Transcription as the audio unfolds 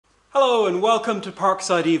Hello and welcome to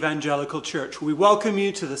Parkside Evangelical Church. We welcome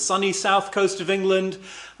you to the sunny south coast of England.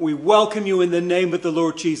 We welcome you in the name of the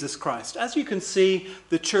Lord Jesus Christ. As you can see,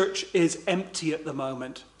 the church is empty at the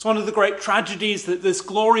moment. It's one of the great tragedies that this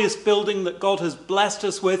glorious building that God has blessed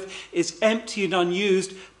us with is empty and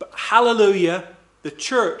unused. But hallelujah, the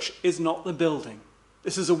church is not the building.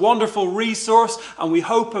 This is a wonderful resource, and we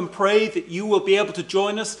hope and pray that you will be able to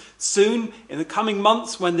join us soon in the coming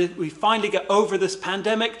months when we finally get over this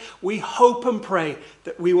pandemic. We hope and pray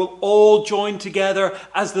that we will all join together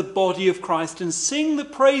as the body of Christ and sing the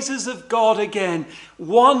praises of God again,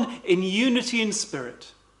 one in unity in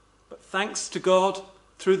spirit. But thanks to God,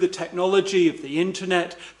 through the technology of the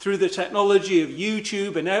internet, through the technology of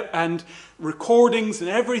YouTube and recordings and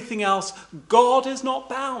everything else, God is not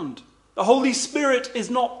bound. The Holy Spirit is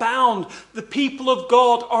not bound. The people of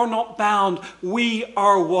God are not bound. We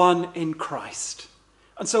are one in Christ.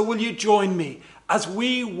 And so will you join me as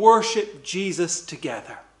we worship Jesus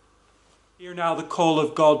together? Hear now the call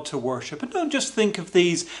of God to worship. And don't just think of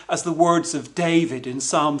these as the words of David in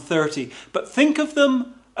Psalm 30, but think of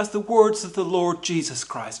them as the words of the Lord Jesus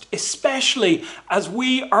Christ, especially as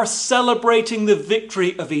we are celebrating the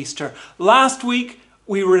victory of Easter. Last week,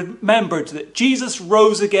 we remembered that Jesus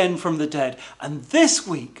rose again from the dead. And this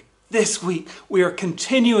week, we are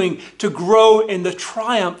continuing to grow in the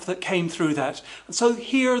triumph that came through that. And so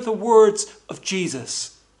hear the words of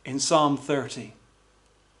Jesus in Psalm 30.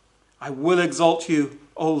 I will exalt you,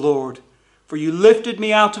 O Lord, for you lifted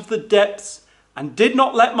me out of the depths and did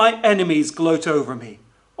not let my enemies gloat over me.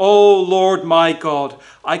 O Lord my God,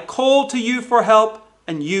 I called to you for help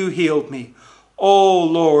and you healed me. O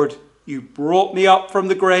Lord, you brought me up from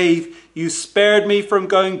the grave. You spared me from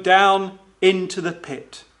going down into the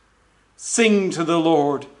pit. Sing to the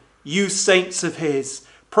Lord, you saints of his.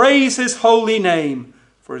 Praise his holy name,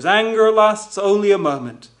 for his anger lasts only a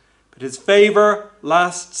moment, but his favour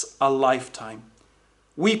lasts a lifetime.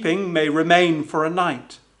 Weeping may remain for a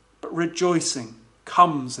night, but rejoicing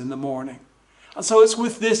comes in the morning. And so it's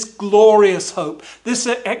with this glorious hope, this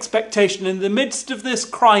expectation in the midst of this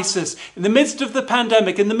crisis, in the midst of the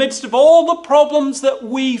pandemic, in the midst of all the problems that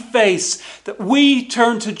we face, that we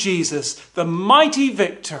turn to Jesus, the mighty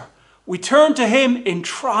victor. We turn to him in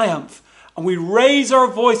triumph and we raise our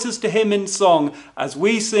voices to him in song as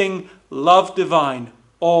we sing Love Divine,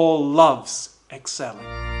 all loves excelling.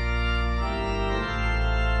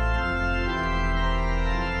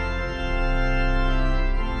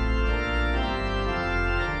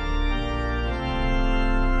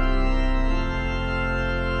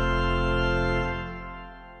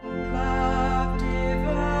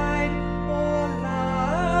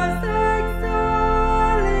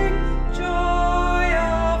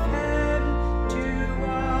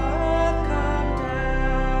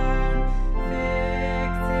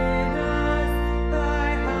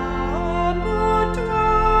 Thy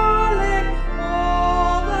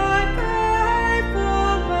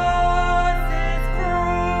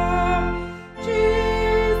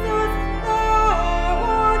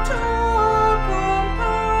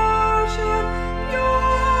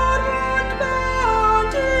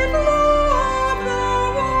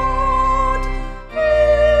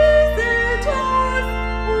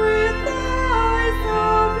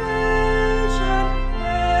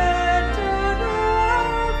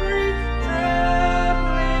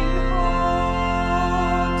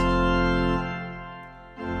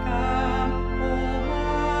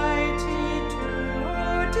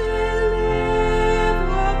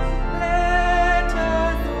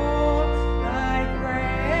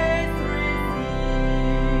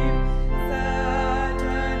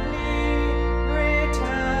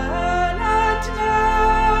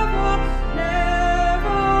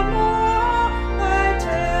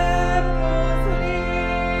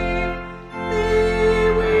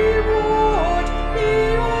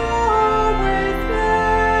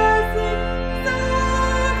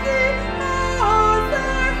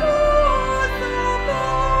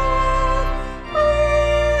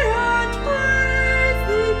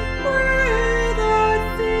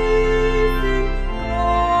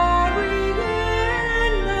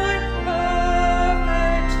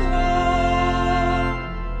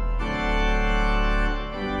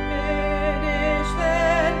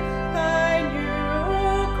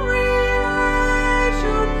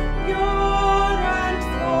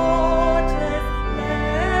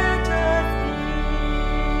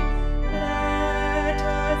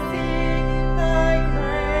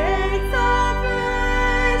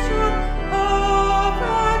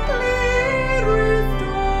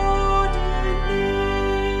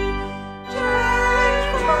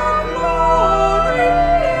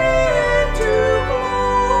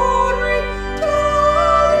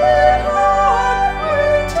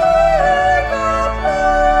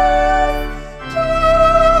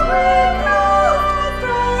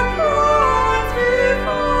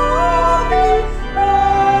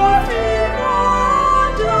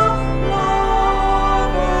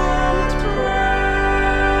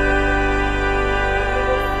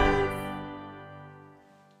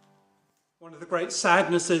great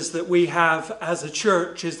sadnesses that we have as a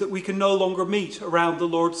church is that we can no longer meet around the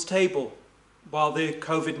Lord's table. While the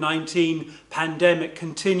COVID-19 pandemic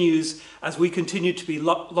continues, as we continue to be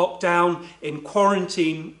locked down in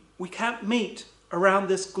quarantine, we can't meet around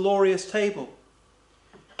this glorious table.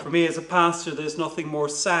 For me as a pastor, there's nothing more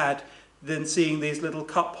sad than seeing these little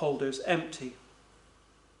cup holders empty.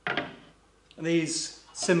 And these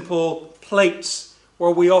simple plates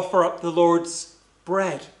where we offer up the Lord's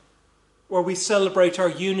bread, where we celebrate our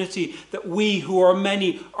unity, that we who are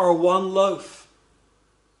many are one loaf.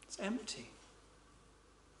 It's empty.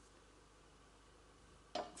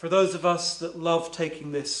 For those of us that love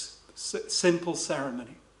taking this simple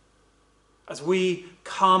ceremony, as we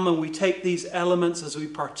come and we take these elements, as we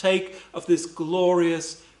partake of this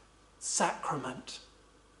glorious sacrament,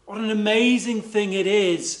 what an amazing thing it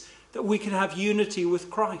is that we can have unity with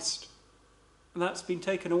Christ. And that's been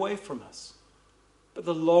taken away from us. But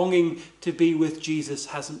the longing to be with Jesus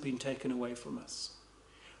hasn't been taken away from us.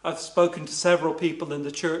 I've spoken to several people in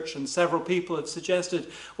the church, and several people have suggested,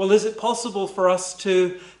 well, is it possible for us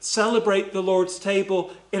to celebrate the Lord's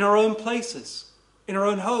table in our own places, in our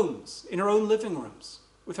own homes, in our own living rooms,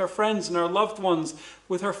 with our friends and our loved ones,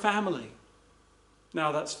 with our family?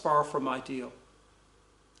 Now, that's far from ideal.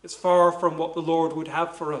 It's far from what the Lord would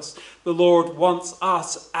have for us. The Lord wants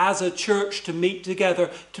us as a church to meet together,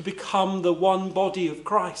 to become the one body of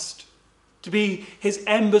Christ, to be his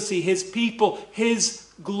embassy, his people, his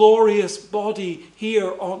glorious body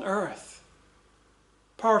here on earth.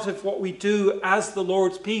 Part of what we do as the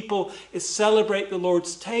Lord's people is celebrate the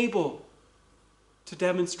Lord's table to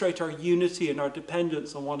demonstrate our unity and our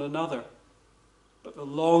dependence on one another. But the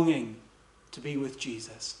longing to be with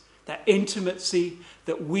Jesus, that intimacy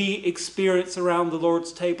that we experience around the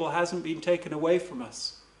Lord's table hasn't been taken away from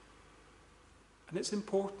us. And it's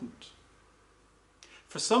important.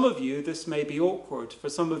 For some of you, this may be awkward. For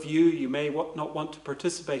some of you, you may not want to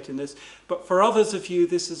participate in this. But for others of you,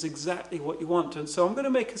 this is exactly what you want. And so I'm going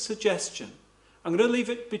to make a suggestion. I'm going to leave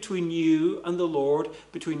it between you and the Lord,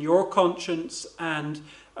 between your conscience and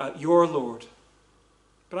your Lord.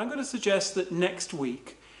 But I'm going to suggest that next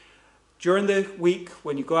week, during the week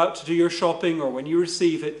when you go out to do your shopping or when you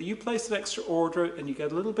receive it, that you place an extra order and you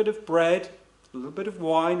get a little bit of bread, a little bit of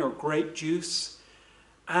wine or grape juice,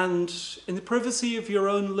 and in the privacy of your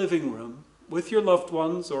own living room, with your loved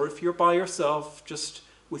ones, or if you're by yourself, just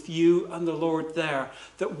with you and the Lord there,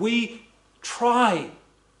 that we try,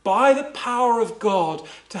 by the power of God,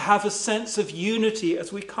 to have a sense of unity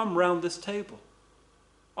as we come round this table.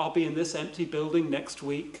 I'll be in this empty building next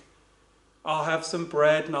week. I'll have some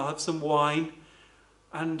bread and I'll have some wine,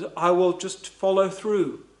 and I will just follow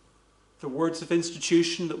through the words of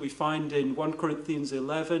institution that we find in 1 Corinthians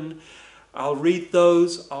 11. I'll read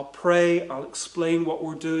those, I'll pray, I'll explain what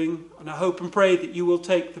we're doing, and I hope and pray that you will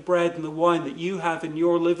take the bread and the wine that you have in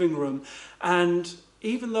your living room, and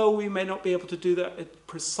even though we may not be able to do that at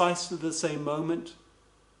precisely the same moment,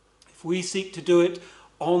 if we seek to do it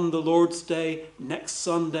on the Lord's Day, next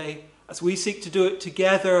Sunday, as we seek to do it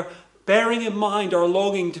together, bearing in mind our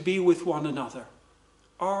longing to be with one another,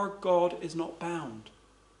 our God is not bound.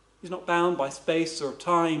 He's not bound by space or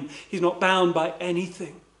time. He's not bound by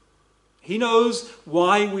anything. He knows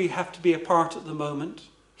why we have to be apart at the moment.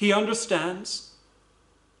 He understands.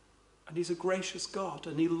 And he's a gracious God,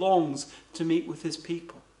 and he longs to meet with his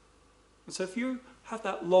people. And so if you have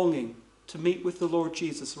that longing to meet with the Lord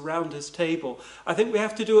Jesus around his table, I think we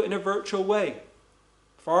have to do it in a virtual way.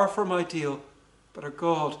 Far from ideal, but our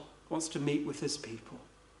God wants to meet with his people.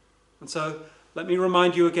 And so let me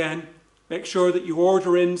remind you again, make sure that you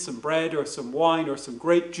order in some bread or some wine or some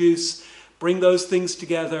grape juice. Bring those things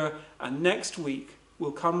together, and next week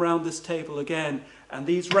we'll come round this table again, and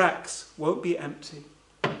these racks won't be empty.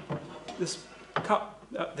 This cup,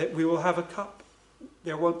 that we will have a cup.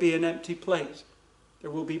 There won't be an empty plate. There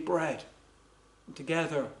will be bread. And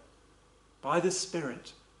together, by the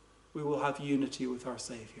Spirit, we will have unity with our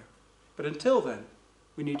Saviour. But until then,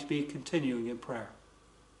 we need to be continuing in prayer.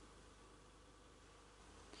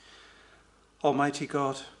 Almighty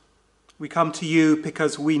God, we come to you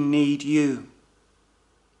because we need you.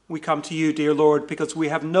 We come to you, dear Lord, because we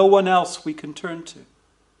have no one else we can turn to.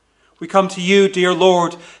 We come to you, dear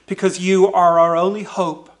Lord, because you are our only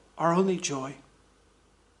hope, our only joy.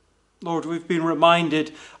 Lord, we've been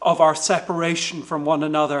reminded of our separation from one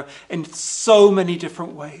another in so many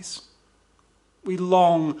different ways. We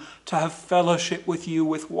long to have fellowship with you,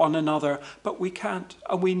 with one another, but we can't,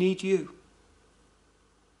 and we need you.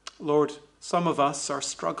 Lord, some of us are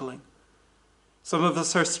struggling. Some of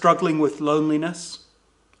us are struggling with loneliness,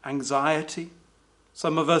 anxiety,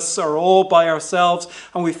 Some of us are all by ourselves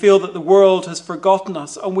and we feel that the world has forgotten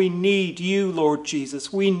us, and we need you, Lord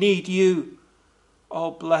Jesus. We need you.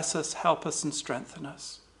 Oh, bless us, help us and strengthen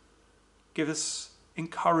us. Give us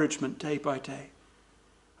encouragement day by day.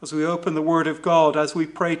 As we open the Word of God, as we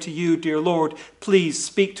pray to you, dear Lord, please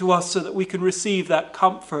speak to us so that we can receive that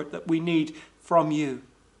comfort that we need from you.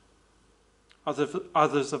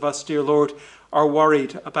 Others of us, dear Lord, are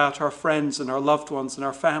worried about our friends and our loved ones and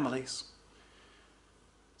our families.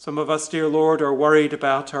 Some of us, dear Lord, are worried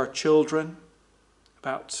about our children.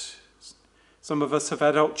 Some of us have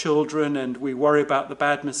adult children and we worry about the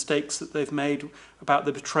bad mistakes that they've made, about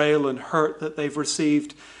the betrayal and hurt that they've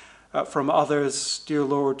received from others. Dear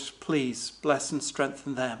Lord, please bless and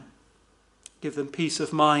strengthen them. Give them peace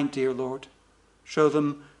of mind, dear Lord. Show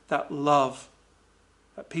them that love,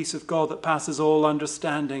 that peace of God that passes all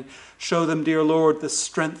understanding. Show them, dear Lord, the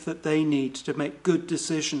strength that they need to make good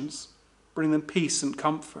decisions. Bring them peace and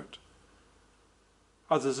comfort.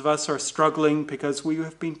 Others of us are struggling because we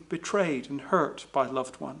have been betrayed and hurt by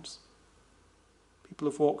loved ones. People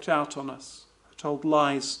have walked out on us, have told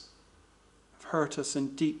lies, have hurt us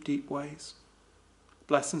in deep, deep ways.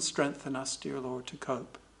 Bless and strengthen us, dear Lord, to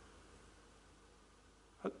cope.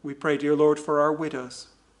 We pray, dear Lord, for our widows.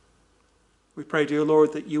 We pray, dear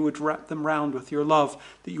Lord, that you would wrap them round with your love,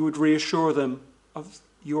 that you would reassure them of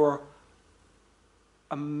your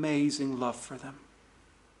amazing love for them.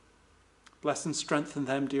 Bless and strengthen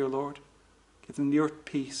them, dear Lord. Give them your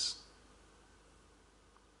peace.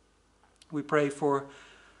 We pray for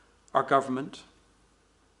our government.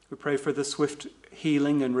 We pray for the swift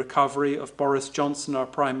healing and recovery of Boris Johnson, our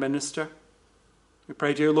Prime Minister. We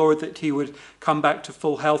pray, dear Lord, that he would come back to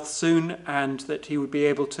full health soon and that he would be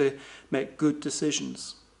able to make good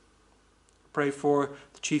decisions. We pray for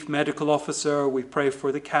the Chief Medical Officer. We pray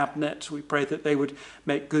for the Cabinet. We pray that they would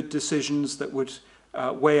make good decisions that would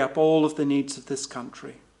weigh up all of the needs of this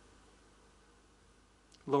country.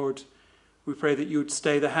 Lord, we pray that you would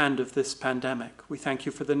stay the hand of this pandemic. We thank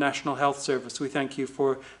you for the National Health Service. We thank you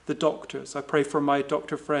for the doctors. I pray for my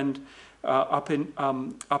doctor friend up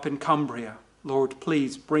in Cumbria. Lord,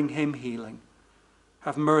 please bring him healing.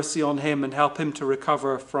 Have mercy on him and help him to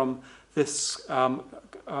recover from this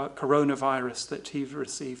coronavirus that he's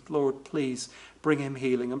received. Lord, please bring him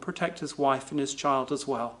healing and protect his wife and his child as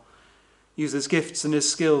well. Use his gifts and his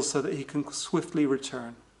skills so that he can swiftly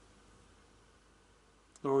return.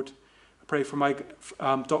 Lord, I pray for my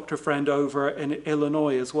doctor friend over in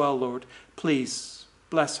Illinois as well, Lord. Please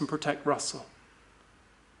bless and protect Russell.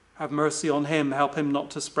 Have mercy on him. Help him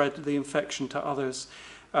not to spread the infection to others.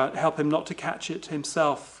 Help him not to catch it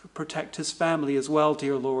himself. Protect his family as well,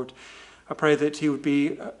 dear Lord. I pray that he would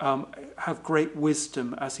have great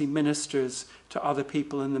wisdom as he ministers to other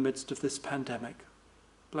people in the midst of this pandemic.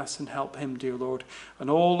 Bless and help him, dear Lord, and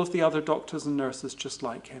all of the other doctors and nurses just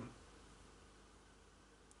like him.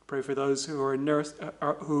 Pray for those who are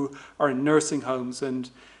in nursing homes and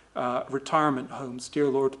retirement homes. Dear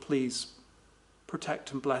Lord, please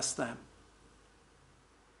protect and bless them.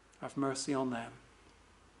 Have mercy on them.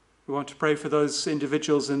 We want to pray for those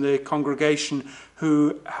individuals in the congregation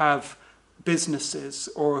who have businesses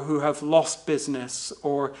or who have lost business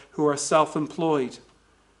or who are self-employed.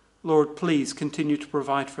 Lord, please continue to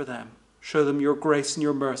provide for them. Show them your grace and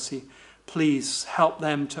your mercy. Please help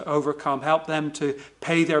them to overcome. Help them to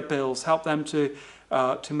pay their bills. Help them to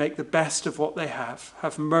make the best of what they have.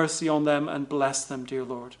 Have mercy on them and bless them, dear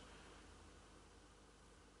Lord.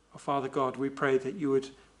 Oh, Father God, we pray that you would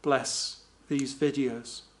bless these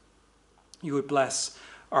videos. You would bless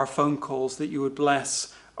our phone calls, that you would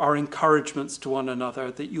bless our encouragements to one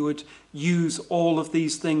another, that you would use all of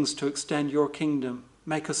these things to extend your kingdom.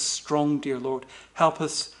 Make us strong, dear Lord. Help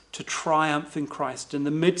us to triumph in Christ in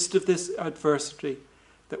the midst of this adversity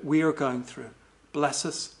that we are going through. Bless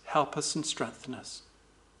us, help us, and strengthen us.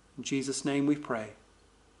 In Jesus' name we pray.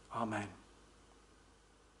 Amen.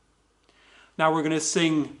 Now we're going to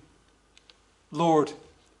sing, Lord,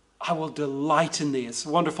 I will delight in thee. It's a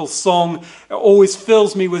wonderful song. It always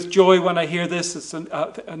fills me with joy when I hear this. It's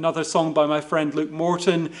another song by my friend Luke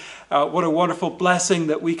Morton. What a wonderful blessing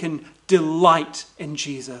that we can delight in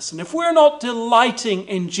Jesus. And if we're not delighting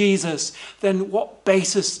in Jesus, then what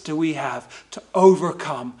basis do we have to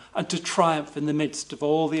overcome and to triumph in the midst of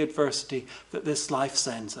all the adversity that this life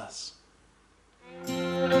sends us?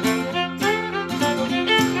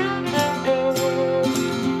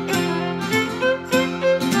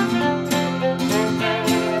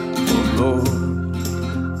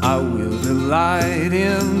 I will delight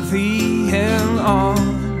in thee, and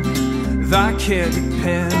on thy care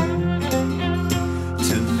depend.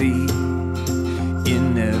 To thee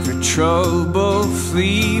in every trouble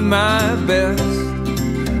flee, my best,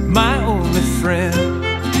 my only friend.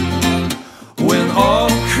 When all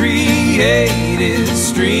created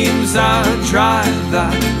streams are dry,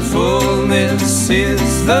 thy fullness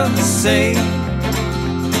is the same.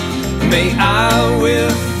 May I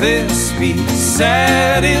with this be satisfied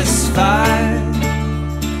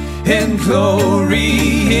and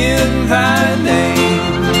glory in thy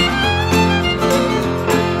name.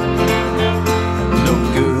 No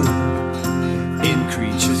good in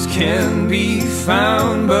creatures can be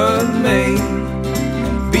found, but may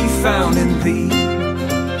be found in thee.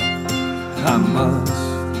 I must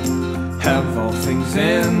have all things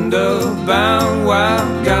and abound,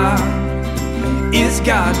 while God is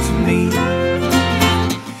God to me.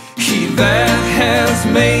 He that has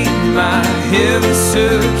made my heaven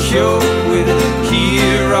secure will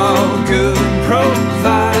hear all good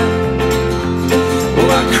provide.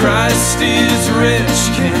 While Christ is rich,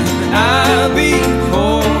 can I be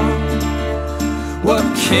poor? What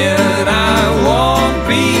can I want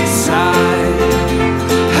beside?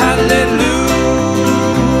 Hallelujah,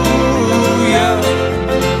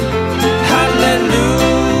 hallelujah.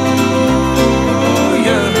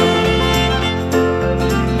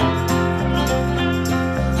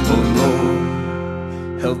 Oh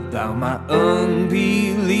Lord, help thou my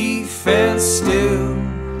unbelief and still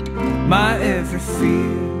my every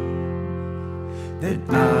fear, that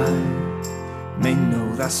I may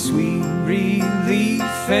know thy sweet relief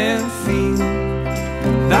and feel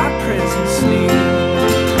thy presence near.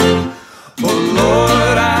 Oh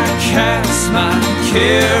Lord, I cast my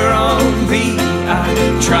care on thee, I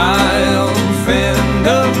triumph and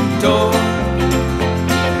adore.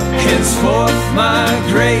 Henceforth my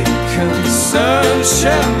great concern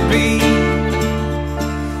shall be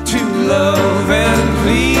to love and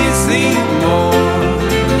please thee more.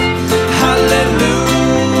 Hallelujah,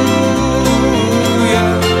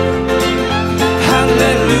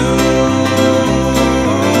 hallelujah,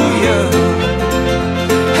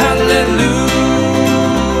 hallelujah,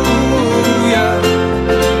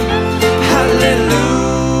 hallelujah.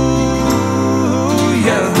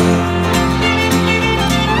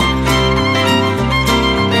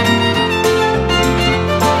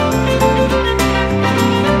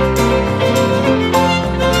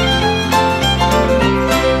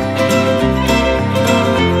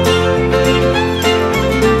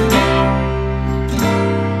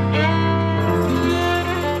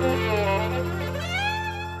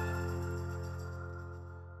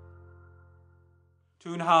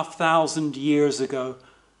 2,500 years ago,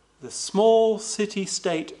 the small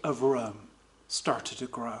city-state of Rome started to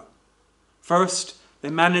grow. First, they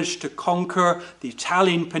managed to conquer the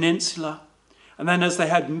Italian peninsula, and then as they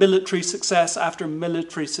had military success after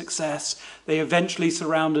military success, they eventually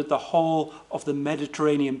surrounded the whole of the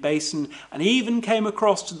Mediterranean basin and even came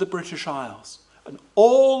across to the British Isles. And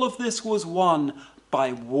all of this was won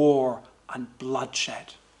by war and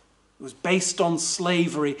bloodshed. It was based on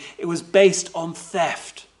slavery. It was based on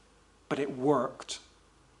theft, but it worked.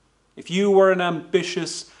 If you were an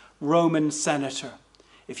ambitious Roman senator,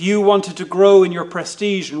 if you wanted to grow in your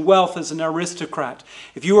prestige and wealth as an aristocrat,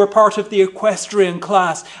 if you were part of the equestrian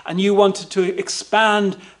class and you wanted to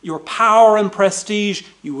expand your power and prestige,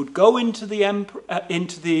 you would go into the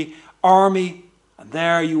army, and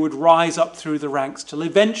there you would rise up through the ranks till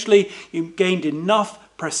eventually you gained enough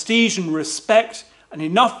prestige and respect and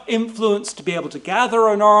enough influence to be able to gather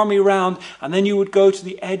an army round, and then you would go to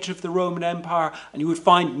the edge of the Roman Empire and you would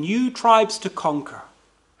find new tribes to conquer.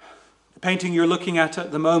 The painting you're looking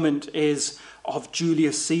at the moment is of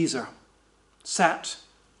Julius Caesar, sat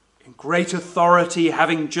in great authority,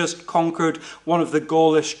 having just conquered one of the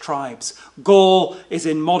Gaulish tribes. Gaul is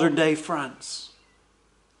in modern-day France.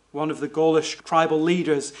 One of the Gaulish tribal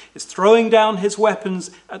leaders is throwing down his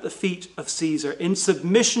weapons at the feet of Caesar in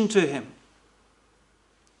submission to him.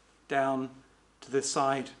 Down to this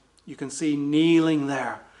side, you can see kneeling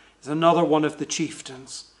there is another one of the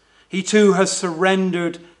chieftains. He too has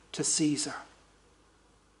surrendered to Caesar.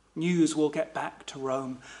 News will get back to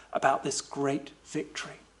Rome about this great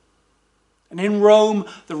victory. And in Rome,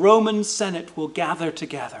 the Roman Senate will gather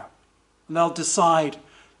together and they'll decide,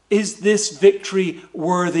 is this victory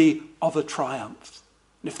worthy of a triumph?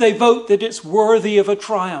 And if they vote that it's worthy of a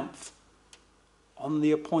triumph, on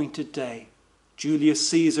the appointed day, Julius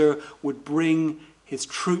Caesar would bring his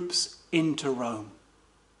troops into Rome.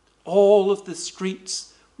 All of the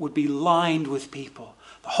streets would be lined with people.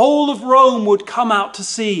 The whole of Rome would come out to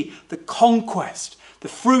see the conquest, the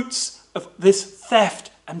fruits of this theft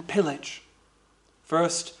and pillage.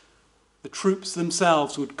 First, the troops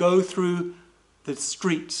themselves would go through the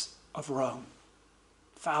streets of Rome.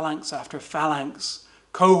 phalanx after phalanx,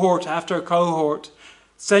 cohort after cohort,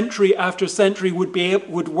 century after century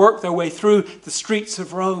would work their way through the streets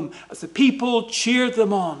of Rome as the people cheered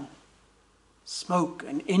them on. Smoke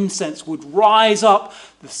and incense would rise up.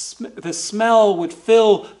 The smell would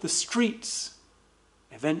fill the streets.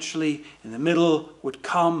 Eventually, in the middle would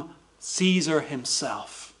come Caesar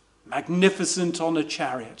himself, magnificent on a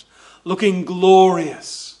chariot, looking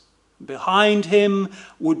glorious. Behind him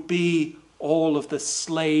would be all of the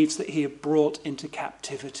slaves that he had brought into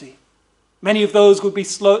captivity. Many of those would be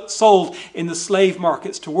sold in the slave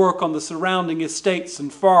markets to work on the surrounding estates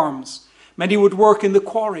and farms. Many would work in the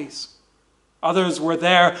quarries. Others were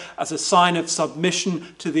there as a sign of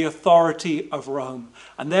submission to the authority of Rome.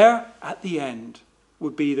 And there, at the end,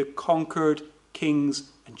 would be the conquered kings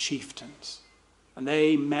and chieftains. And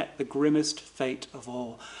they met the grimmest fate of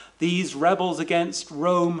all. These rebels against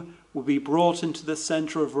Rome would be brought into the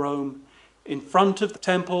center of Rome, in front of the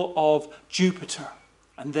temple of Jupiter.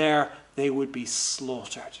 And there they would be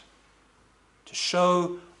slaughtered, to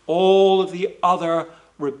show all of the other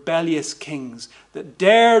rebellious kings that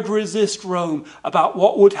dared resist Rome about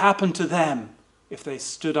what would happen to them if they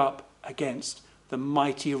stood up against the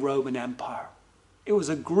mighty Roman Empire. It was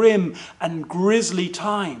a grim and grisly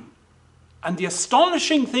time. And the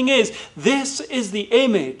astonishing thing is, this is the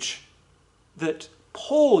image that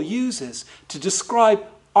Paul uses to describe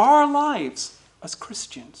our lives as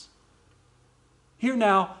Christians. Hear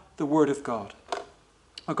now the word of God.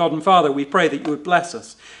 Our God and Father, we pray that you would bless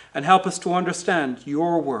us and help us to understand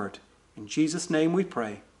your word. In Jesus' name we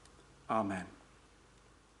pray. Amen.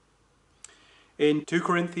 In 2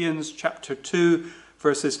 Corinthians chapter 2,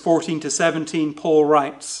 verses 14 to 17, Paul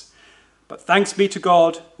writes, "But thanks be to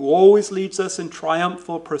God, who always leads us in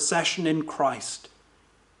triumphal procession in Christ,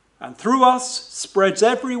 and through us spreads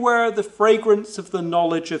everywhere the fragrance of the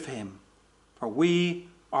knowledge of him. For we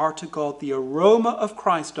are to God the aroma of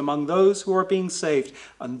Christ among those who are being saved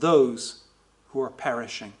and those who are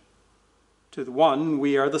perishing. To the one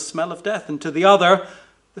we are the smell of death, and to the other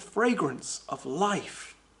the fragrance of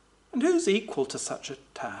life. And who's equal to such a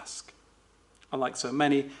task? Unlike so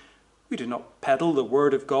many, we do not peddle the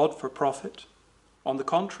word of God for profit. On the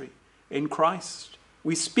contrary, in Christ,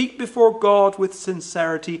 we speak before God with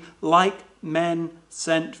sincerity, like men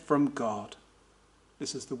sent from God."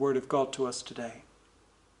 This is the word of God to us today.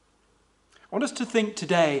 I want us to think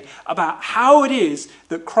today about how it is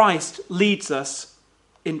that Christ leads us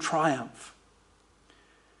in triumph.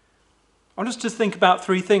 I want us to think about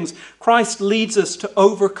three things. Christ leads us to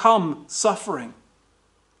overcome suffering.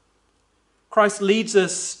 Christ leads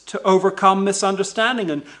us to overcome misunderstanding,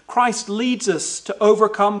 and Christ leads us to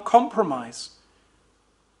overcome compromise.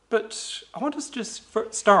 But I want us to just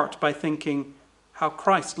start by thinking how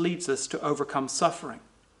Christ leads us to overcome suffering.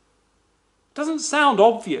 It doesn't sound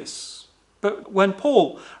obvious. But when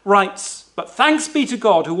Paul writes, "But thanks be to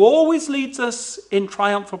God who always leads us in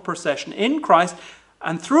triumphal procession in Christ,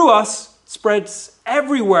 and through us spreads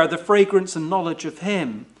everywhere the fragrance and knowledge of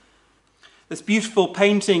him." This beautiful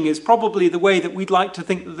painting is probably the way that we'd like to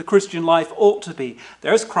think that the Christian life ought to be.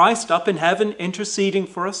 There's Christ up in heaven interceding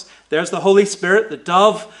for us. There's the Holy Spirit, the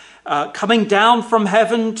dove, coming down from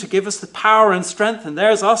heaven to give us the power and strength. And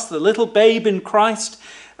there's us, the little babe in Christ,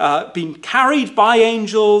 being carried by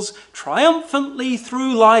angels triumphantly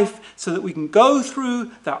through life so that we can go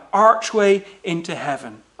through that archway into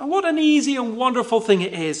heaven. And what an easy and wonderful thing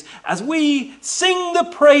it is as we sing the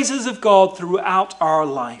praises of God throughout our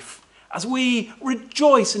life, as we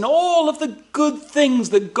rejoice in all of the good things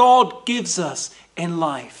that God gives us in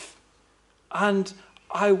life. And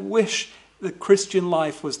I wish the Christian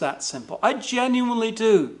life was that simple. I genuinely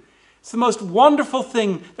do. It's the most wonderful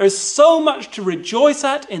thing. There's so much to rejoice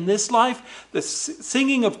at in this life. The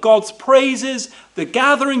singing of God's praises, the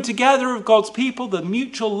gathering together of God's people, the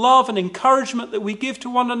mutual love and encouragement that we give to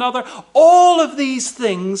one another. All of these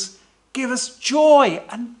things give us joy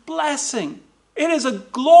and blessing. It is a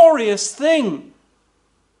glorious thing.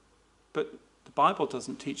 But the Bible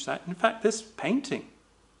doesn't teach that. In fact, this painting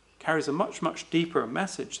carries a much, much deeper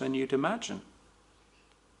message than you'd imagine.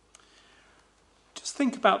 Just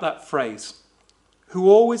think about that phrase, "who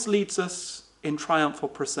always leads us in triumphal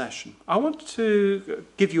procession." I want to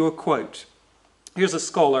give you a quote. Here's a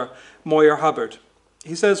scholar, Moyer Hubbard.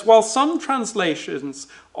 He says, "While some translations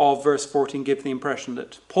of verse 14 give the impression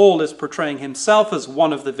that Paul is portraying himself as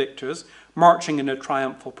one of the victors, marching in a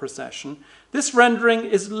triumphal procession, this rendering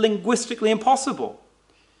is linguistically impossible.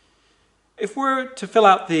 If we're to fill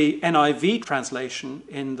out the NIV translation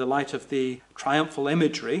in the light of the triumphal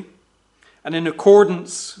imagery, and in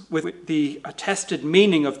accordance with the attested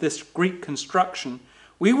meaning of this Greek construction,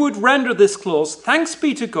 we would render this clause, thanks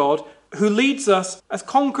be to God who leads us as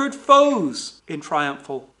conquered foes in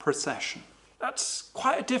triumphal procession. That's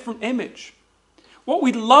quite a different image. What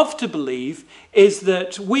we'd love to believe is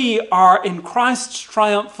that we are in Christ's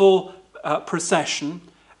triumphal procession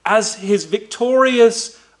as his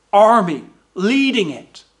victorious army leading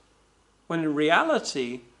it. When in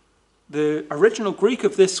reality, the original Greek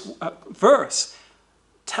of this verse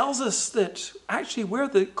tells us that actually we're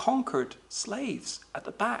the conquered slaves at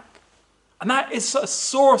the back. And that is a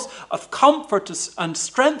source of comfort and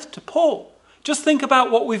strength to Paul. Just think about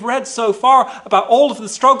what we've read so far about all of the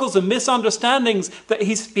struggles and misunderstandings that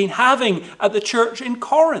he's been having at the church in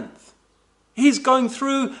Corinth. He's going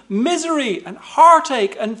through misery and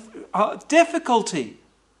heartache and difficulty.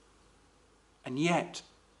 And yet,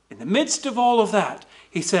 in the midst of all of that,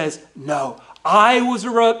 he says, no, I was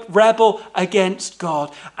a rebel against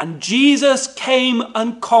God, and Jesus came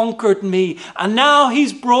and conquered me, and now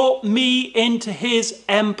he's brought me into his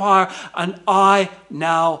empire, and I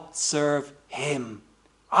now serve him.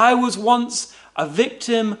 I was once a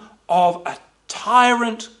victim of a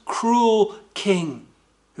tyrant, cruel king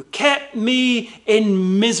who kept me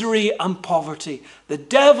in misery and poverty, the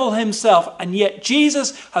devil himself, and yet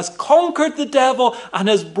Jesus has conquered the devil and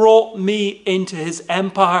has brought me into his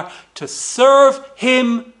empire to serve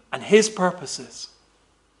him and his purposes.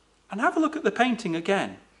 And have a look at the painting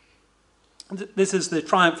again. This is the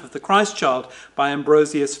Triumph of the Christ Child by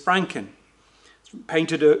Ambrosius Franken. It's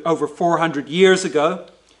painted over 400 years ago.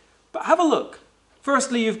 But have a look.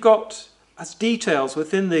 Firstly, you've got, as details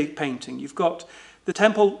within the painting, you've got the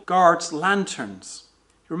temple guard's lanterns.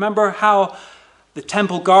 You remember how the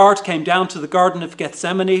temple guard came down to the Garden of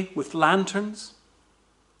Gethsemane with lanterns?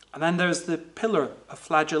 And then there's the pillar of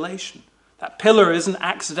flagellation. That pillar isn't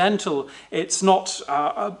accidental. It's not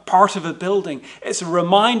a part of a building. It's a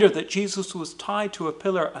reminder that Jesus was tied to a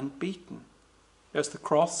pillar and beaten. There's the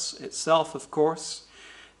cross itself, of course.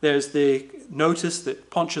 There's the notice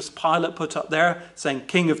that Pontius Pilate put up there saying,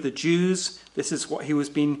 King of the Jews. This is what he was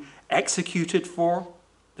being executed for.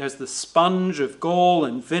 There's the sponge of gall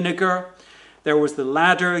and vinegar. There was the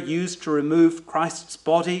ladder used to remove Christ's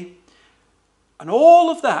body. And all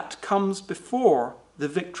of that comes before the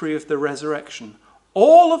victory of the resurrection.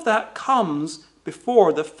 All of that comes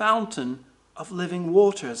before the fountain of living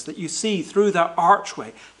waters that you see through that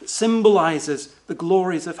archway that symbolizes the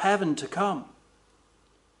glories of heaven to come.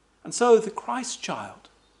 And so the Christ child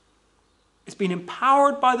is being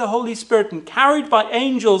empowered by the Holy Spirit and carried by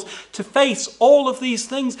angels to face all of these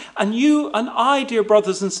things. And you and I, dear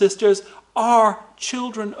brothers and sisters, are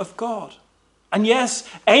children of God. And yes,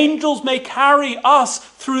 angels may carry us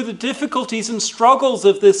through the difficulties and struggles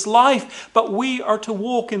of this life, but we are to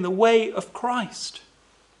walk in the way of Christ.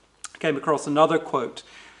 I came across another quote.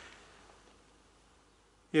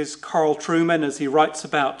 Here's Carl Trueman as he writes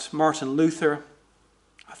about Martin Luther.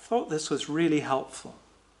 I thought this was really helpful.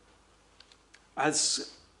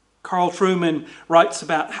 As Carl Trueman writes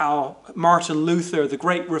about how Martin Luther, the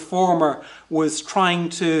great reformer, was trying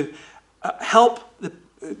to help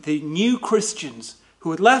the new Christians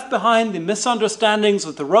who had left behind the misunderstandings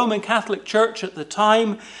of the Roman Catholic Church at the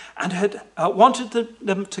time and had wanted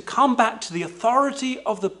them to come back to the authority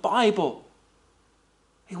of the Bible.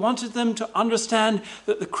 He wanted them to understand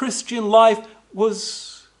that the Christian life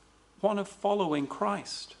was one of following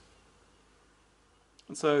Christ.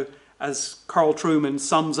 And so, as Carl Trueman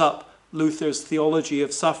sums up Luther's theology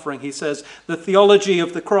of suffering, he says, the theology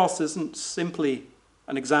of the cross isn't simply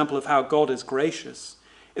an example of how God is gracious.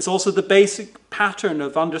 It's also the basic pattern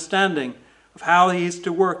of understanding of how he is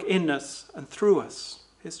to work in us and through us,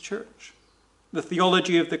 his church. The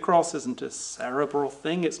theology of the cross isn't a cerebral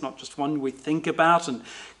thing. It's not just one we think about and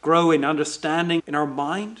grow in understanding in our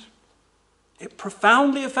mind. It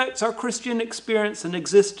profoundly affects our Christian experience and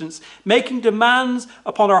existence, making demands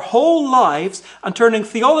upon our whole lives and turning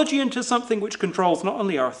theology into something which controls not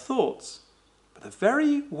only our thoughts, but the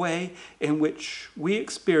very way in which we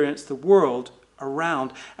experience the world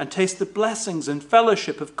around and taste the blessings and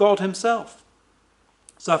fellowship of God himself.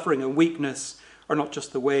 Suffering and weakness are not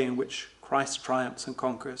just the way in which Christ triumphs and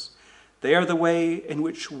conquers. They are the way in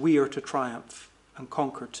which we are to triumph and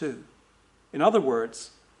conquer too. In other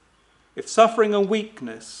words, if suffering and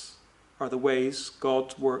weakness are the ways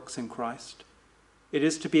God works in Christ, it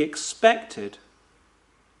is to be expected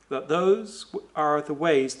that those are the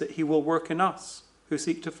ways that he will work in us who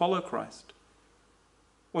seek to follow Christ.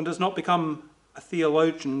 One does not become a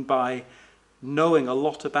theologian by knowing a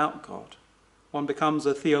lot about God. One becomes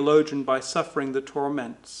a theologian by suffering the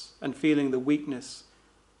torments and feeling the weakness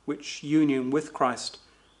which union with Christ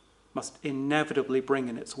must inevitably bring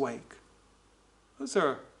in its wake. Those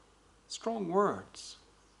are strong words,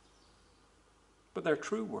 but they're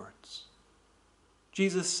true words.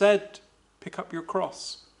 Jesus said, pick up your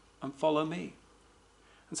cross and follow me.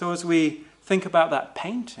 And so as we think about that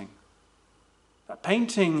painting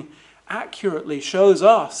accurately shows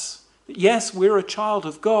us that yes, we're a child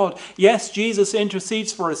of God. Yes, Jesus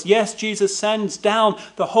intercedes for us. Yes, Jesus sends down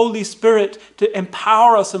the Holy Spirit to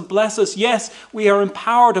empower us and bless us. Yes, we are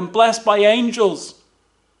empowered and blessed by angels.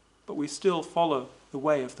 But we still follow the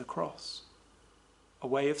way of the cross. A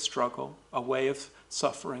way of struggle, a way of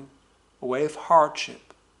suffering, a way of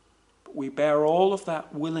hardship. But we bear all of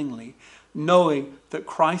that willingly, knowing that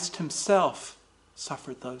Christ himself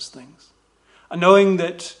suffered those things. And knowing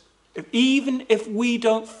that even if we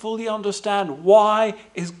don't fully understand why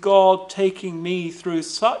is God taking me through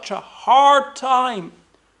such a hard time,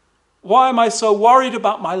 why am I so worried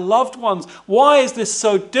about my loved ones? Why is this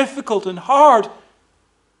so difficult and hard?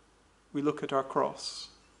 We look at our cross,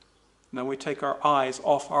 and then we take our eyes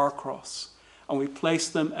off our cross, and we place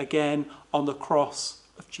them again on the cross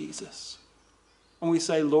of Jesus. And we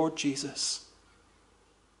say, Lord Jesus,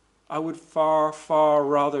 I would far, far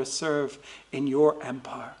rather serve in your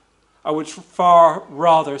empire. I would far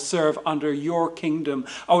rather serve under your kingdom.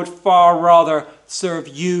 I would far rather serve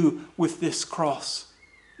you with this cross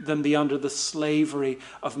than be under the slavery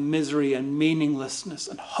of misery and meaninglessness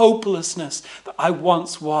and hopelessness that I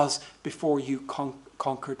once was before you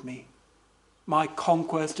conquered me. My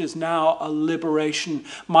conquest is now a liberation.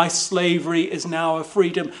 My slavery is now a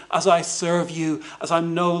freedom as I serve you, as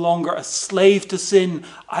I'm no longer a slave to sin.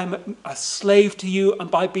 I'm a slave to you, and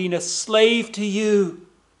by being a slave to you,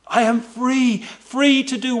 I am free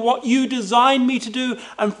to do what you designed me to do,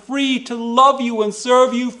 and free to love you and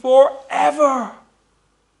serve you forever.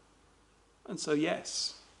 And so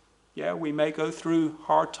yes, we may go through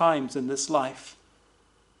hard times in this life.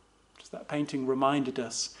 Just that painting reminded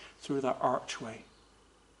us, through that archway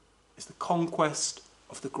is the conquest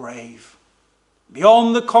of the grave.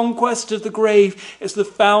 Beyond the conquest of the grave is the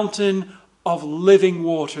fountain of living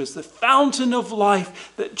waters, the fountain of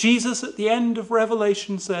life that Jesus at the end of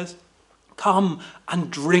Revelation says, come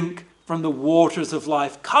and drink from the waters of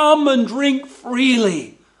life. Come and drink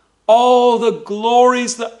freely. All the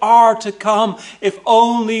glories that are to come if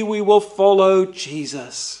only we will follow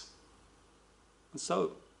Jesus. And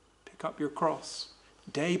so, pick up your cross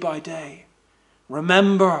day by day.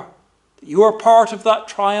 Remember that you are part of that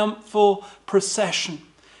triumphal procession.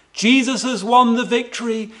 Jesus has won the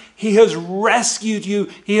victory. He has rescued you.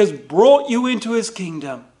 He has brought you into his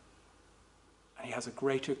kingdom. And he has a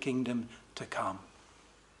greater kingdom to come.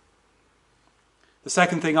 The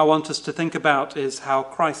second thing I want us to think about is how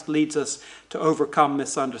Christ leads us to overcome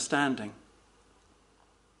misunderstanding.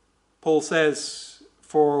 Paul says,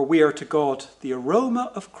 for we are to God the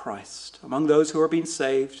aroma of Christ among those who are being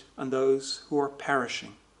saved and those who are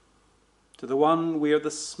perishing. To the one we are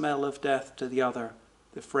the smell of death, to the other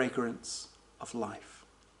the fragrance of life.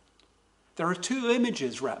 There are two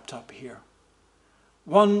images wrapped up here.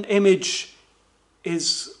 One image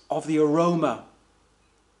is of the aroma,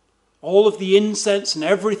 all of the incense and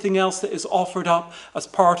everything else that is offered up as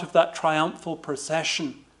part of that triumphal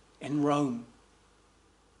procession in Rome.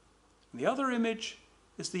 And the other image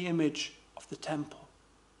is the image of the temple.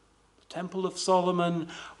 The temple of Solomon,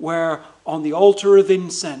 where on the altar of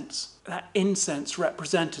incense, that incense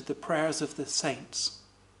represented the prayers of the saints.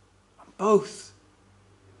 And both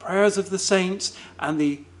prayers of the saints and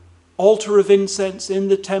the altar of incense in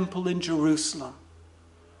the temple in Jerusalem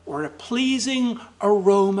were a pleasing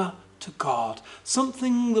aroma to God,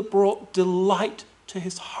 something that brought delight to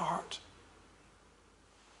his heart.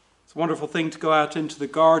 It's a wonderful thing to go out into the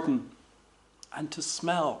garden and to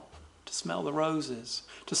smell the roses,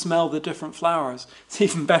 to smell the different flowers. It's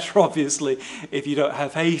even better, obviously, if you don't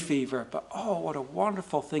have hay fever. But oh, what a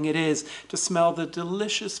wonderful thing it is to smell the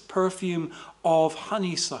delicious perfume of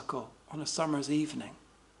honeysuckle on a summer's evening.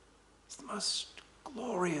 It's the most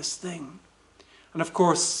glorious thing. And of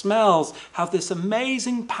course, smells have this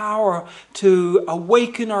amazing power to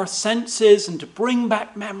awaken our senses and to bring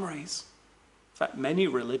back memories. In fact, many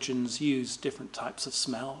religions use different types of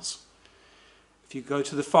smells. If you go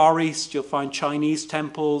to the Far East, you'll find Chinese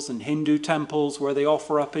temples and Hindu temples where they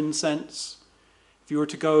offer up incense. If you were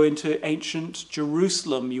to go into ancient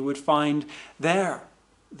Jerusalem, you would find there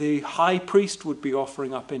the high priest would be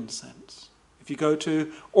offering up incense. If you go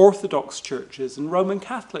to Orthodox churches and Roman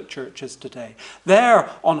Catholic churches today, there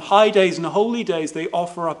on high days and holy days, they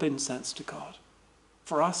offer up incense to God.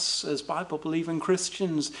 For us as Bible-believing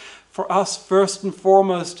Christians, for us first and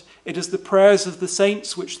foremost, it is the prayers of the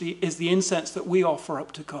saints which is the incense that we offer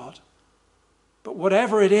up to God. But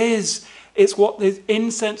whatever it is, it's what the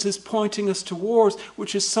incense is pointing us towards,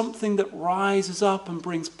 which is something that rises up and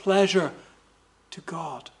brings pleasure to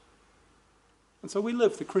God. And so we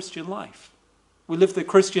live the Christian life. We live the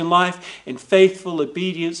Christian life in faithful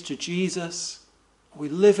obedience to Jesus. We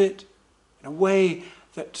live it in a way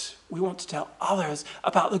that we want to tell others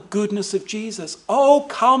about the goodness of Jesus. Oh,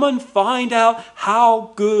 come and find out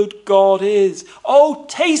how good God is. Oh,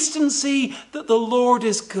 taste and see that the Lord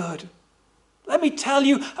is good. Let me tell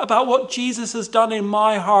you about what Jesus has done in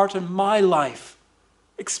my heart and my life.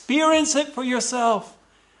 Experience it for yourself.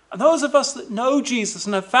 And those of us that know Jesus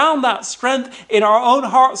and have found that strength in our own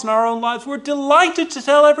hearts and our own lives, we're delighted to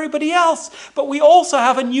tell everybody else. But we also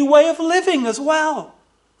have a new way of living as well.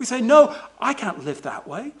 We say, no, I can't live that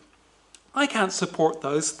way. I can't support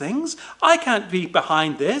those things. I can't be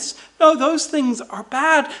behind this. No, those things are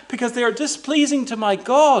bad because they are displeasing to my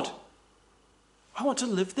God. I want to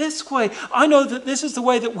live this way. I know that this is the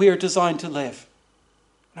way that we are designed to live.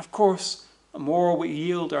 And of course, the more we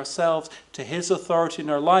yield ourselves to his authority in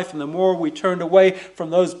our life and the more we turn away from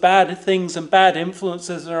those bad things and bad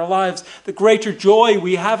influences in our lives, the greater joy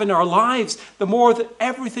we have in our lives, the more that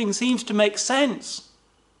everything seems to make sense.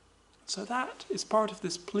 So that is part of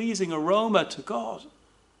this pleasing aroma to God.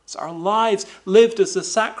 It's our lives lived as a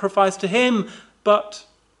sacrifice to him, but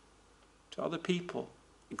to other people.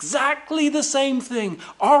 Exactly the same thing.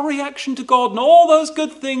 Our reaction to God and all those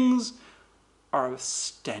good things are a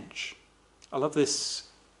stench. I love this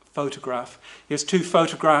photograph. Here's two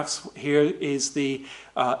photographs. Here is the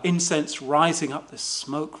incense rising up, the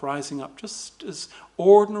smoke rising up, just as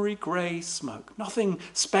ordinary grey smoke. Nothing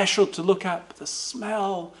special to look at, but the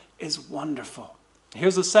smell is wonderful.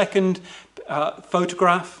 Here's a second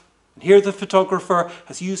photograph. And here the photographer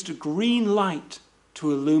has used a green light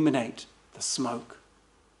to illuminate the smoke.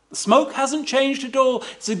 The smoke hasn't changed at all.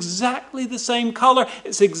 It's exactly the same color.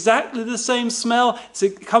 It's exactly the same smell.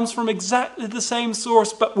 It comes from exactly the same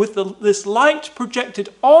source. But with this light projected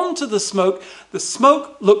onto the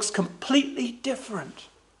smoke looks completely different.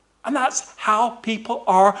 And that's how people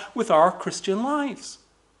are with our Christian lives.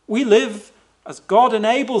 We live as God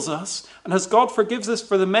enables us, and as God forgives us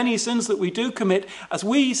for the many sins that we do commit, as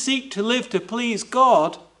we seek to live to please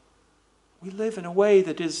God, we live in a way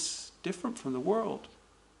that is different from the world.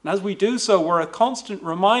 And as we do so, we're a constant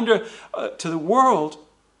reminder to the world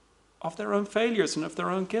of their own failures and of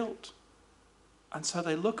their own guilt. And so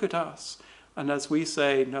they look at us, and as we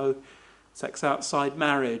say, no, sex outside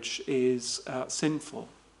marriage is sinful.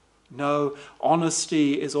 No,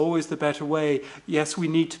 honesty is always the better way. Yes, we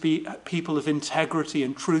need to be people of integrity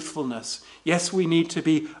and truthfulness. Yes, we need to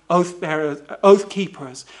be oath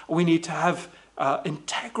keepers. We need to have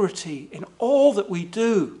integrity in all that we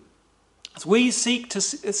do. As we seek to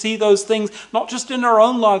see those things, not just in our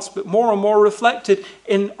own lives, but more and more reflected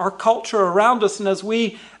in our culture around us, and as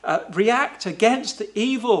we react against the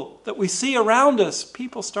evil that we see around us,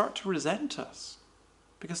 people start to resent us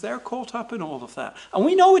because they're caught up in all of that. And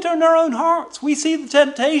we know it in our own hearts. We see the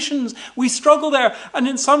temptations. We struggle there. And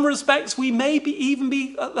in some respects, we may even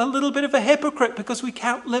be a little bit of a hypocrite because we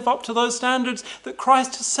can't live up to those standards that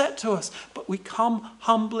Christ has set to us. But we come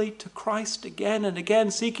humbly to Christ again and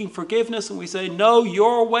again, seeking forgiveness. And we say, no,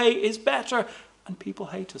 your way is better. And people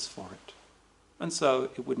hate us for it. And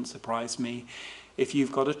so it wouldn't surprise me if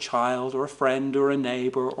you've got a child or a friend or a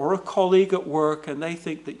neighbor or a colleague at work and they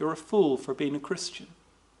think that you're a fool for being a Christian.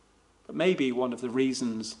 But maybe one of the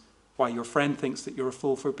reasons why your friend thinks that you're a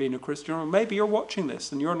fool for being a Christian, or maybe you're watching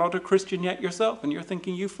this and you're not a Christian yet yourself and you're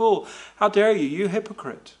thinking, you fool, how dare you, you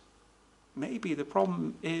hypocrite. Maybe the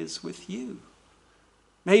problem is with you.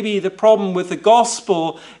 Maybe the problem with the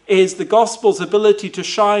gospel is the gospel's ability to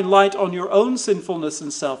shine light on your own sinfulness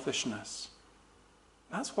and selfishness.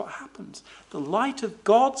 That's what happens. The light of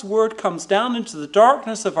God's word comes down into the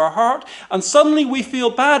darkness of our heart, and suddenly we feel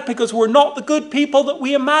bad because we're not the good people that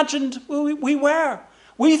we imagined we were.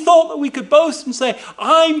 We thought that we could boast and say,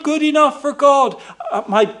 I'm good enough for God.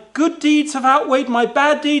 My good deeds have outweighed my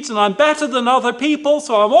bad deeds, and I'm better than other people,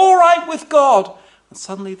 so I'm all right with God. And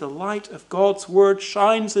suddenly the light of God's word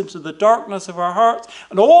shines into the darkness of our hearts,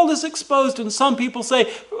 and all is exposed. And some people say,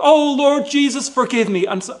 oh, Lord Jesus, forgive me.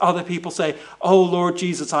 And other people say, oh, Lord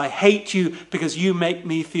Jesus, I hate you because you make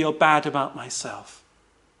me feel bad about myself.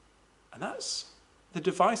 And that's the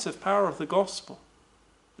divisive power of the gospel.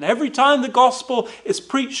 And every time the gospel is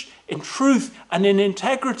preached in truth and in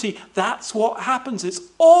integrity, that's what happens. It's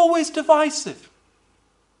always divisive.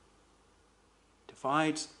 It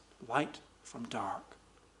divides light from dark.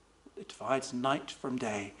 It divides night from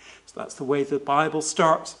day. So that's the way the Bible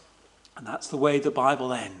starts, and that's the way the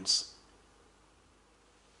Bible ends.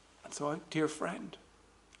 And so, dear friend,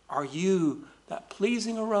 are you that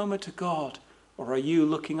pleasing aroma to God, or are you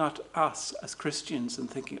looking at us as Christians and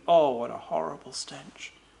thinking, oh, what a horrible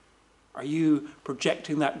stench? Are you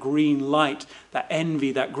projecting that green light, that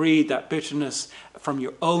envy, that greed, that bitterness from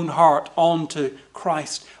your own heart onto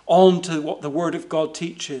Christ, onto what the Word of God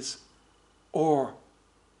teaches? Or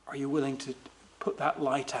are you willing to put that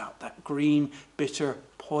light out, that green, bitter,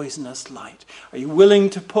 poisonous light? Are you willing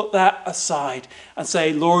to put that aside and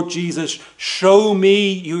say, Lord Jesus, show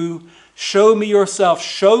me you, show me yourself,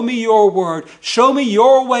 show me your word, show me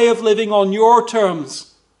your way of living on your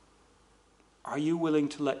terms? Are you willing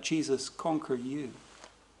to let Jesus conquer you?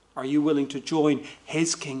 Are you willing to join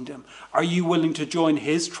his kingdom? Are you willing to join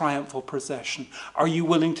his triumphal procession? Are you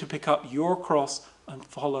willing to pick up your cross and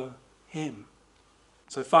follow him?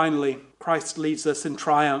 So finally, Christ leads us in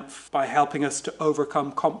triumph by helping us to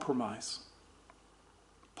overcome compromise.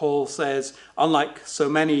 Paul says, unlike so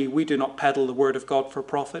many, we do not peddle the word of God for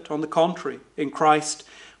profit. On the contrary, in Christ,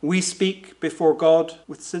 we speak before God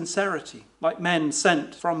with sincerity, like men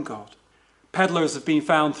sent from God. Peddlers have been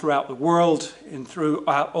found throughout the world and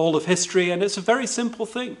throughout all of history, and it's a very simple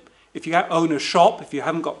thing. If you own a shop, if you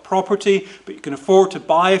haven't got property, but you can afford to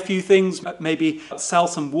buy a few things, maybe sell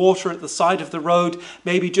some water at the side of the road,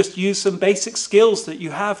 maybe just use some basic skills that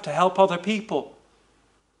you have to help other people.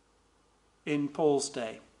 In Paul's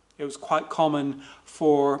day, it was quite common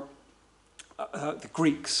for the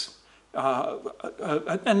Greeks.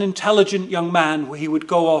 An intelligent young man, he would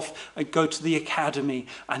go off and go to the academy,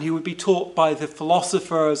 and he would be taught by the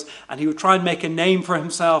philosophers, and he would try and make a name for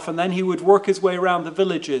himself, and then he would work his way around the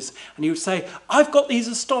villages, and he would say, I've got these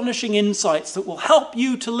astonishing insights that will help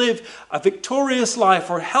you to live a victorious life,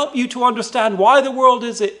 or help you to understand why the world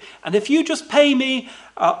is it, and if you just pay me,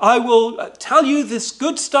 I will tell you this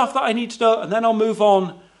good stuff that I need to know, and then I'll move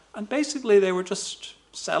on. And basically they were just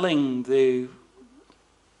selling the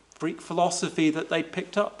Greek philosophy that they'd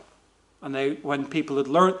picked up. And when people had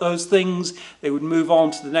learnt those things, they would move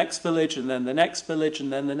on to the next village, and then the next village,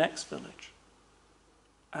 and then the next village.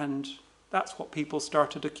 And that's what people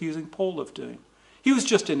started accusing Paul of doing. He was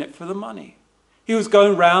just in it for the money. He was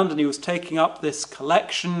going round and he was taking up this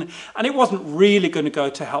collection, and it wasn't really going to go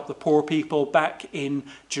to help the poor people back in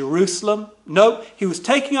Jerusalem. No, he was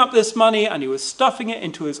taking up this money and he was stuffing it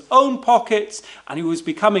into his own pockets, and he was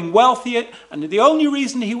becoming wealthy. And the only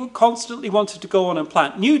reason he would constantly wanted to go on and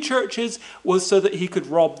plant new churches was so that he could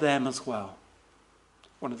rob them as well.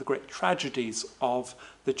 One of the great tragedies of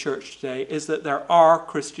the church today is that there are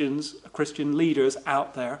Christian leaders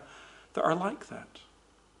out there that are like that.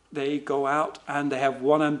 They go out and they have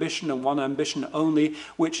one ambition and one ambition only,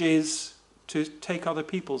 which is to take other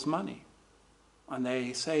people's money. And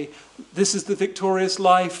they say, this is the victorious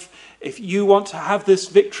life. If you want to have this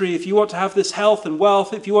victory, if you want to have this health and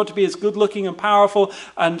wealth, if you want to be as good looking and powerful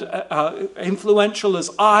and influential as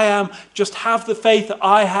I am, just have the faith that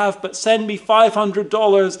I have, but send me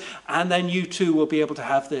 $500 and then you too will be able to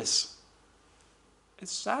have this.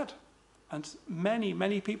 It's sad. And many,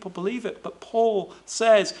 many people believe it. But Paul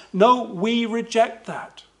says, no, we reject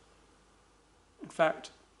that. In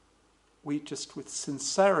fact, we just with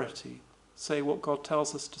sincerity say what God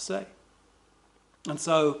tells us to say. And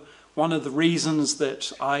so one of the reasons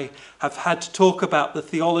that I have had to talk about the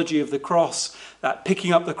theology of the cross, that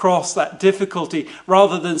picking up the cross, that difficulty,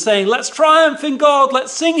 rather than saying, let's triumph in God,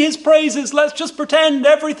 let's sing his praises, let's just pretend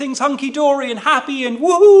everything's hunky-dory and happy and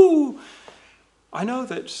woohoo. I know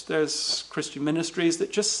that there's Christian ministries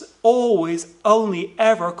that just always, only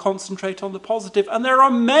ever concentrate on the positive. And there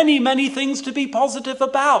are many, many things to be positive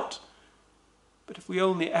about. But if we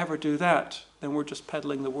only ever do that, then we're just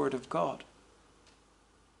peddling the word of God.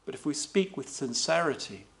 But if we speak with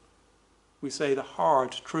sincerity, we say the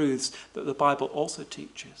hard truths that the Bible also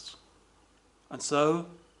teaches. And so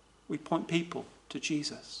we point people to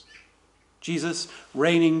Jesus. Jesus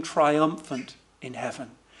reigning triumphant in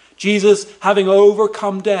heaven. Jesus having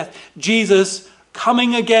overcome death. Jesus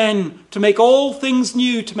coming again to make all things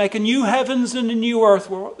new, to make a new heavens and a new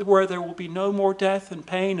earth where there will be no more death and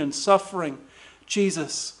pain and suffering.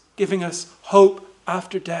 Jesus giving us hope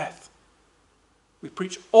after death. We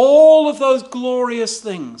preach all of those glorious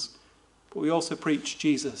things, but we also preach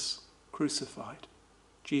Jesus crucified,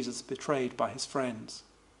 Jesus betrayed by his friends,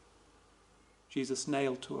 Jesus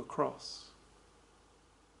nailed to a cross,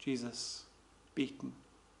 Jesus beaten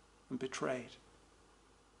and betrayed.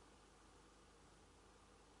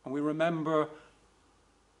 And we remember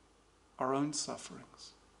our own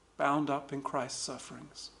sufferings, bound up in Christ's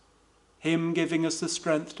sufferings. Him giving us the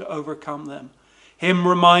strength to overcome them. Him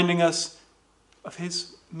reminding us of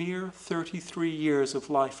his mere 33 years of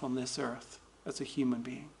life on this earth as a human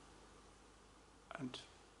being. And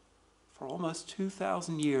for almost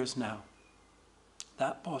 2,000 years now,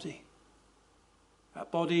 that body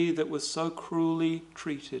that was so cruelly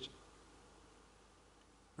treated,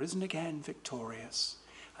 risen again victorious,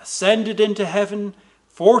 ascended into heaven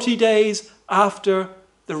 40 days after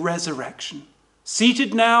the resurrection,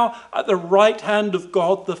 seated now at the right hand of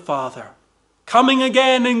God the Father, coming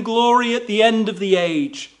again in glory at the end of the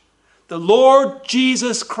age. The Lord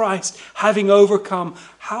Jesus Christ having overcome.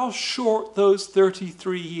 How short those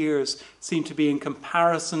 33 years seem to be in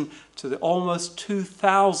comparison to the almost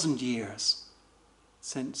 2,000 years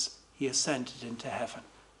since he ascended into heaven.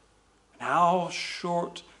 And how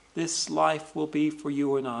short this life will be for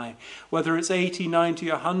you and I. Whether it's 80, 90,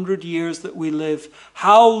 100 years that we live,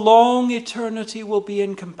 how long eternity will be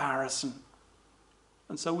in comparison.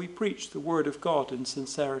 And so we preach the word of God in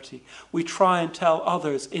sincerity. We try and tell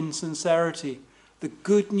others in sincerity the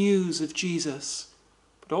good news of Jesus.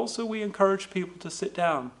 But also we encourage people to sit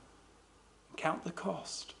down and count the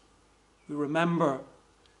cost. We remember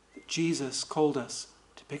that Jesus called us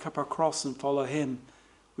to pick up our cross and follow him.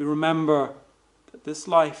 We remember that this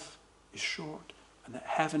life is short and that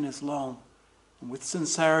heaven is long. And with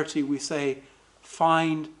sincerity we say,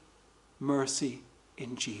 find mercy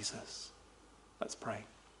in Jesus. Let's pray.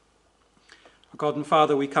 Our God and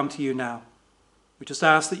Father, we come to you now. We just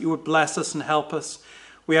ask that you would bless us and help us.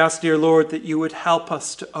 We ask, dear Lord, that you would help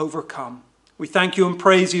us to overcome. We thank you and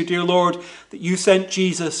praise you, dear Lord, that you sent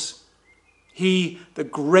Jesus. He, the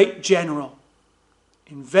great general,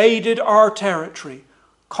 invaded our territory,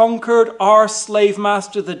 conquered our slave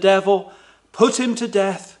master, the devil, put him to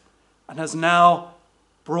death, and has now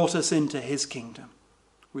brought us into his kingdom.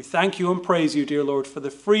 We thank you and praise you, dear Lord, for the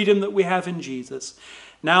freedom that we have in Jesus.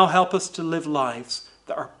 Now help us to live lives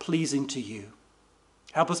that are pleasing to you.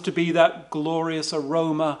 Help us to be that glorious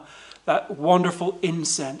aroma, that wonderful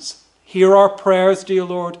incense. Hear our prayers, dear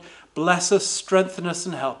Lord. Bless us, strengthen us,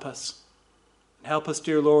 and help us. And help us,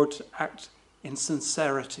 dear Lord, to act in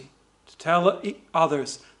sincerity, to tell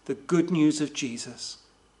others the good news of Jesus.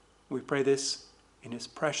 We pray this in his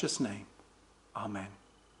precious name. Amen.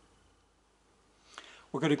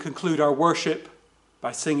 We're going to conclude our worship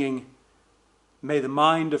by singing, May the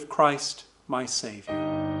Mind of Christ, my Saviour.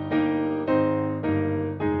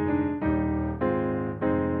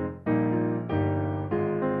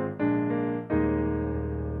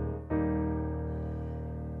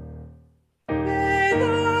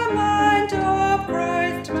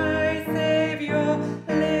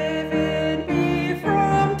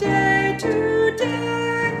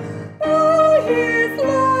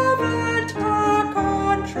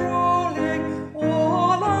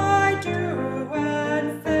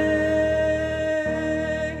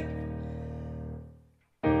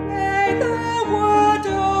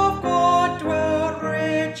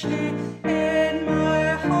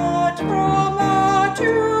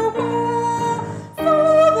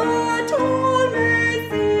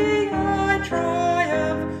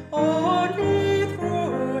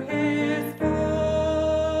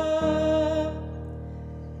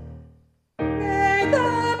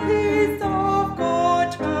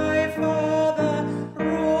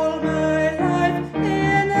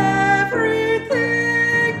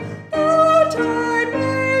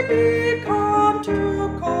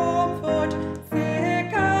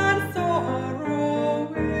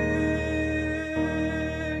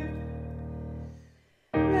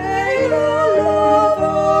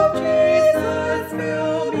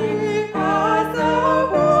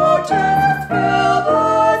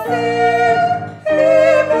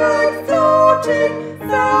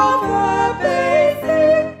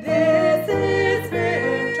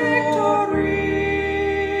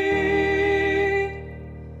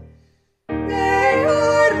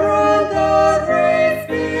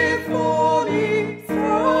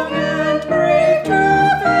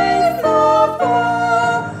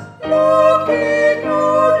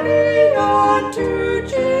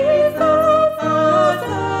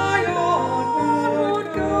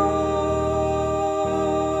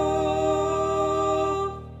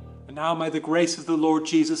 May the grace of the Lord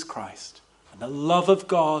Jesus Christ and the love of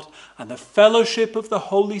God and the fellowship of the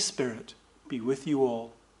Holy Spirit be with you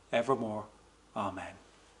all evermore. Amen.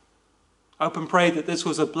 I hope and pray that this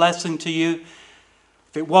was a blessing to you.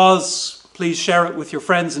 If it was, please share it with your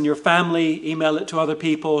friends and your family, email it to other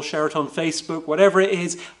people, share it on Facebook, whatever it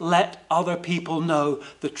is, let other people know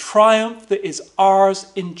the triumph that is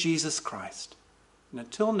ours in Jesus Christ. And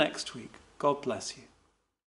until next week, God bless you.